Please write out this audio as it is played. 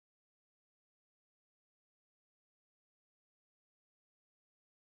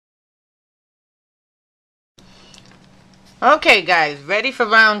Okay guys, ready for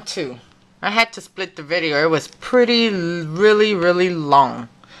round 2. I had to split the video. It was really long.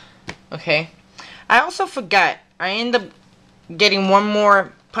 Okay. I also forgot. I ended up getting one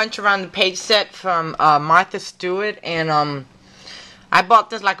more punch around the page set from Martha Stewart, and I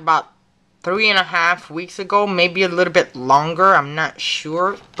bought this like about 3.5 weeks ago, maybe a little bit longer, I'm not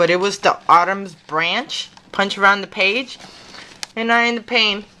sure, but it was the Autumn's Branch punch around the page, and I ended up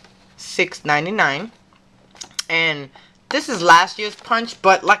paying $6.99. And this is last year's punch,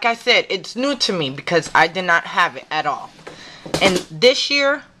 but like I said, it's new to me because I did not have it at all. And this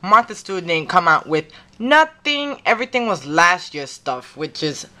year, Martha Stewart didn't come out with nothing. Everything was last year's stuff, which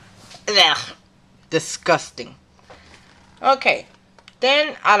is disgusting. Okay,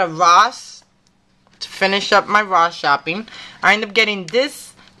 then out of Ross, to finish up my Ross shopping, I ended up getting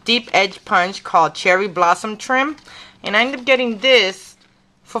this deep edge punch called Cherry Blossom Trim, and I ended up getting this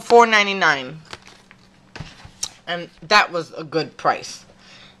for $4.99. And that was a good price.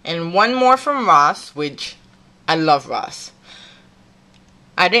 And one more from Ross, which I love Ross.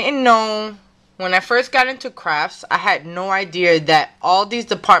 I didn't know, when I first got into crafts, I had no idea that all these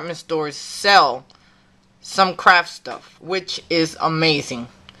department stores sell some craft stuff, which is amazing.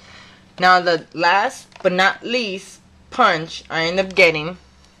 Now the last but not least punch I ended up getting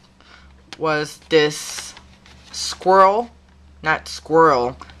was this scroll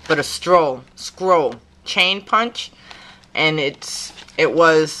chain punch, and it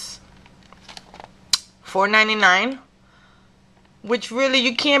was $4.99, which really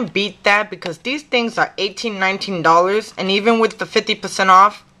you can't beat that because these things are $18-19, and even with the 50%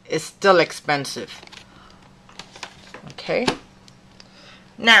 off, it's still expensive. Okay,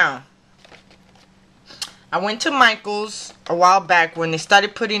 now I went to Michael's a while back when they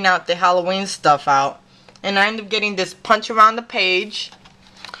started putting out the Halloween stuff out, and I ended up getting this punch around the page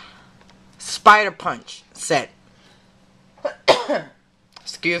spider punch set.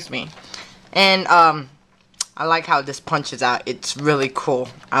 Excuse me. And I like how this punches out. It's really cool.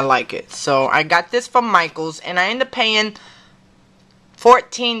 I like it. So I got this from Michael's, and I ended up paying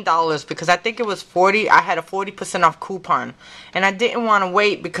 $14 because I think it was 40. I had a 40% off coupon, and I didn't want to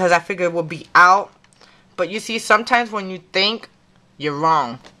wait because I figured it would be out. But you see, sometimes when you think, you're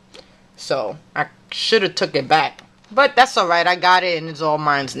wrong. So I should have took it back, but that's alright. I got it and it's all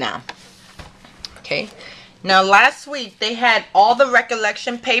mine now. Okay, now last week they had all the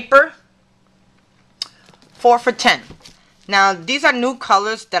recollection paper 4 for $10. Now these are new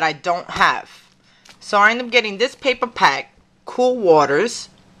colors that I don't have, so I ended up getting this paper pack, Cool Waters,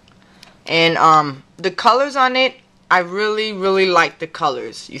 and the colors on it, I really like the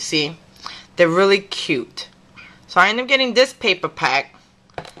colors. You see, they're really cute. So I ended up getting this paper pack.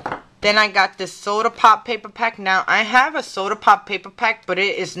 Then I got this Soda Pop paper pack. Now, I have a Soda Pop paper pack, but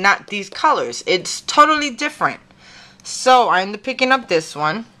it is not these colors. It's totally different. So, I ended up picking up this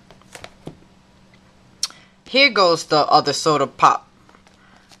one. Here goes the other Soda Pop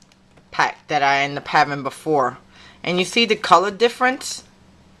pack that I ended up having before. And you see the color difference?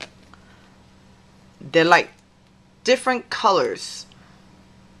 They're like different colors.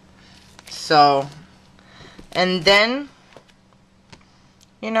 So, and then,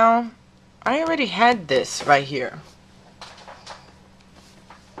 you know, I already had this right here.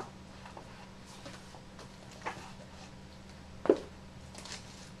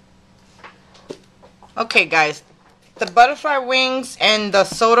 Okay guys, the butterfly wings and the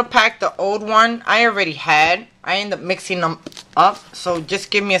soda pack, the old one, I already had. I ended up mixing them up, so just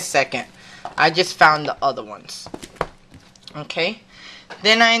give me a second. I just found the other ones. Okay,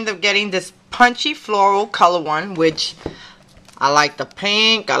 then I ended up getting this punchy floral color one, which I like the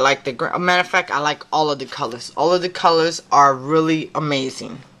pink, I like the green. Matter of fact, I like all of the colors. All of the colors are really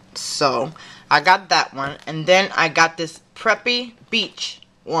amazing. So, I got that one. And then I got this Preppy Beach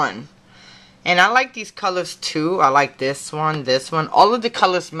one. And I like these colors too. I like this one, this one. All of the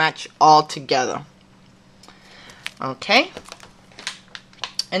colors match all together. Okay.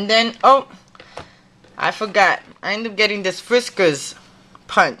 And then, oh, I forgot. I ended up getting this Friskers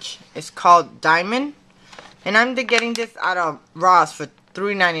punch. It's called Diamond. And I'm getting this out of Ross for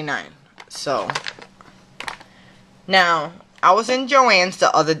 $3.99. So, now, I was in Joann's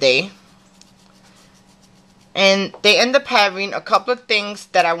the other day, and they end up having a couple of things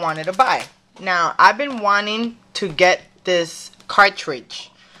that I wanted to buy. Now, I've been wanting to get this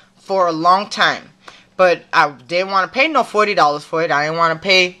cartridge for a long time, but I didn't want to pay no $40 for it. I didn't want to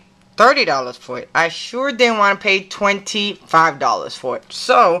pay $30 for it. I sure didn't want to pay $25 for it.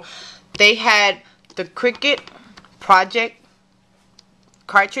 So, they had the Cricut Project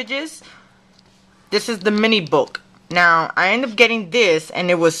cartridges. This is the mini book. Now, I ended up getting this, and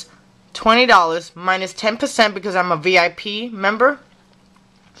it was $20 minus 10% because I'm a VIP member.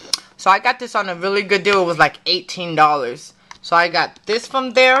 So I got this on a really good deal. It was like $18. So I got this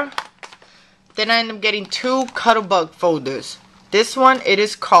from there. Then I ended up getting 2 Cuttlebug folders. This one, it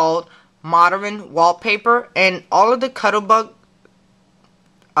is called Modern Wallpaper. And all of the Cuttlebug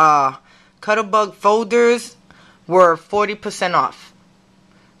folders were 40% off.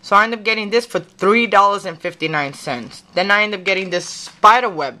 So I ended up getting this for $3.59. Then I ended up getting this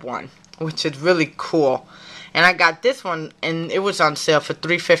spiderweb one, which is really cool. And I got this one, and it was on sale for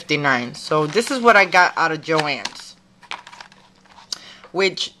 $3.59. So this is what I got out of Joann's.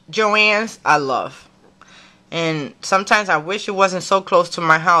 Which, Joann's, I love. And sometimes I wish it wasn't so close to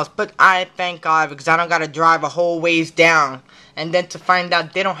my house. But I thank God, because I don't got to drive a whole ways down. And then to find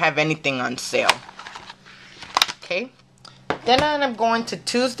out they don't have anything on sale. Okay. Then I ended up going to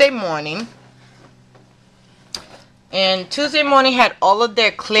Tuesday Morning. And Tuesday Morning had all of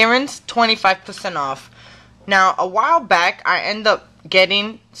their clearance 25% off. Now, a while back, I ended up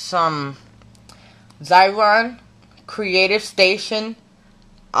getting some Xyron Creative Station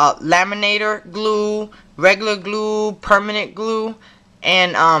laminator glue, regular glue, permanent glue,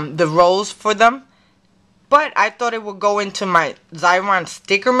 and the rolls for them. But I thought it would go into my Xyron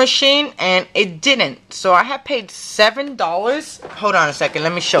sticker machine, and it didn't. So I had paid $7. Hold on a second,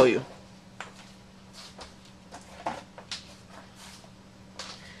 let me show you.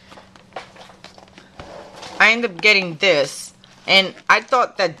 I ended up getting this, and I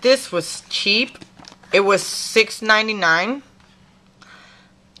thought that this was cheap. It was $6.99.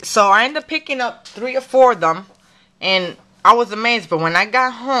 So I ended up picking up 3 or 4 of them, and I was amazed. But when I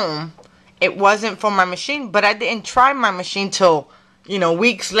got home, it wasn't for my machine. But I didn't try my machine till,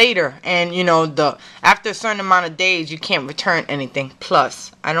 weeks later. And, after a certain amount of days, you can't return anything.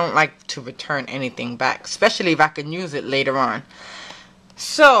 Plus, I don't like to return anything back, especially if I can use it later on.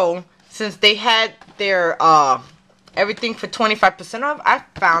 So, since they had their everything for 25% off, I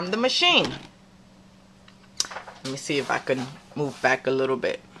found the machine. Let me see if I can move back a little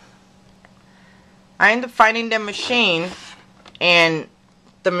bit. I ended up finding the machine, and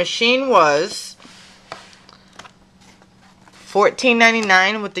the machine was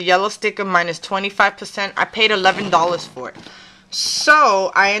 $14.99 with the yellow sticker minus 25%. I paid $11 for it.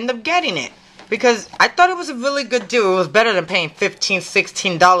 So I ended up getting it because I thought it was a really good deal. It was better than paying $15,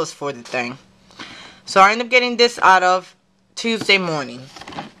 $16 for the thing. So I ended up getting this out of Tuesday Morning.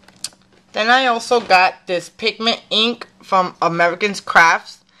 Then I also got this pigment ink from American's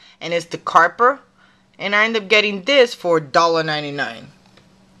Crafts, and it's the Carper. And I ended up getting this for $1.99.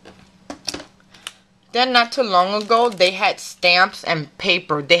 Then not too long ago, they had stamps and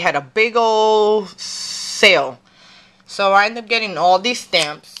paper. They had a big old sale. So I ended up getting all these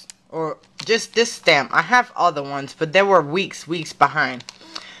stamps, or just this stamp. I have other ones, but they were weeks behind.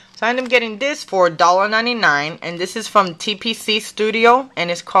 So I ended up getting this for $1.99, and this is from TPC Studio, and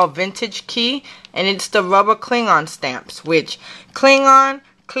it's called Vintage Key, and it's the rubber Klingon stamps, which Klingon,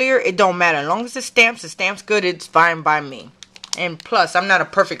 clear, it don't matter. As long as the stamp's good, it's fine by me. And plus, I'm not a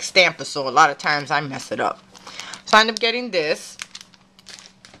perfect stamper, so a lot of times I mess it up. So I ended up getting this.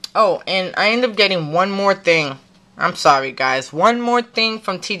 Oh, and I ended up getting one more thing. I'm sorry, guys. One more thing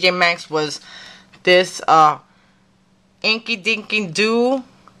from TJ Maxx was this Inky Dinky Doo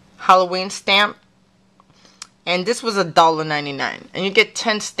Halloween stamp. And this was $1.99. And you get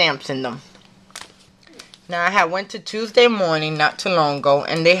 10 stamps in them. Now, I had went to Tuesday Morning not too long ago,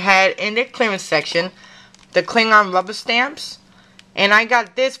 and they had in their clearance section the Klingon rubber stamps, and I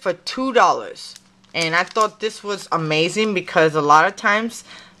got this for $2. And I thought this was amazing because a lot of times,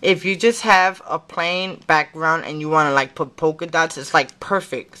 if you just have a plain background and you want to like put polka dots, it's like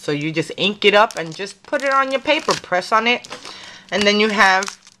perfect. So you just ink it up and just put it on your paper, press on it, and then you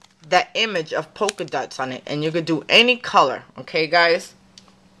have that image of polka dots on it, and you could do any color. Okay, guys?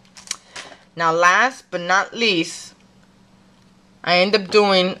 Now, last but not least, I end up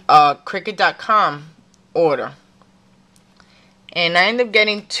doing a Cricut.com order. And I end up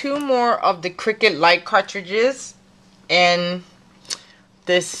getting 2 more of the Cricut light cartridges. And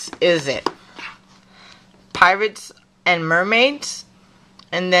this is it. Pirates and Mermaids.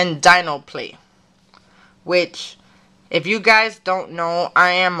 And then Dino Play. Which, if you guys don't know,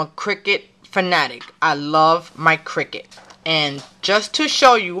 I am a Cricut fanatic. I love my Cricut. And just to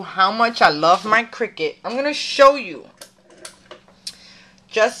show you how much I love my Cricut, I'm going to show you.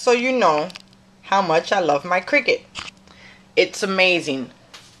 Just so you know how much I love my Cricut. It's amazing.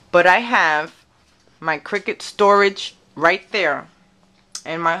 But I have my Cricut storage right there.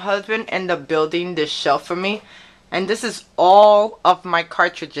 And my husband ended up building this shelf for me. And this is all of my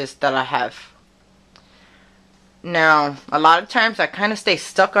cartridges that I have. Now, a lot of times I kind of stay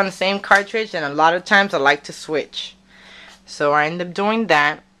stuck on the same cartridge, and a lot of times I like to switch. So I end up doing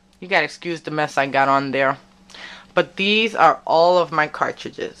that. You gotta excuse the mess I got on there. But these are all of my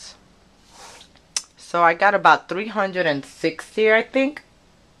cartridges. So I got about 360, I think.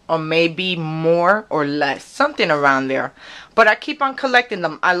 Or maybe more or less. Something around there. But I keep on collecting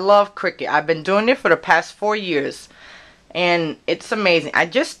them. I love Cricut. I've been doing it for the past 4 years. And it's amazing. I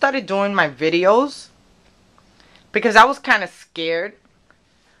just started doing my videos because I was kind of scared.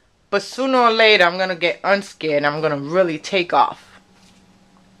 But sooner or later, I'm going to get unscared. I'm going to really take off.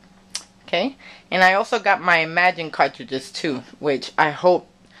 Okay? And I also got my Imagine cartridges too. Which I hope,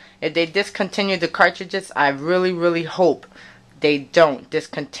 if they discontinue the cartridges, I really, really hope they don't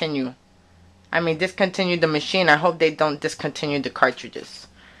discontinue. Discontinue the machine. I hope they don't discontinue the cartridges.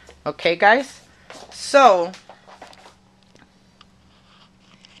 Okay, guys? So,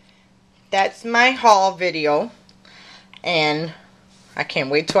 that's my haul video. And I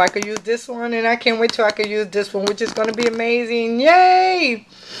can't wait till I can use this one. And I can't wait till I can use this one, which is going to be amazing. Yay!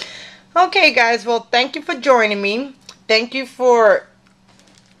 Okay, guys. Well, thank you for joining me. Thank you for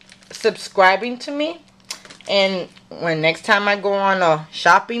subscribing to me. And when next time I go on a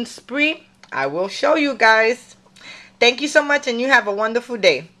shopping spree, I will show you guys. Thank you so much, and you have a wonderful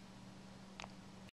day.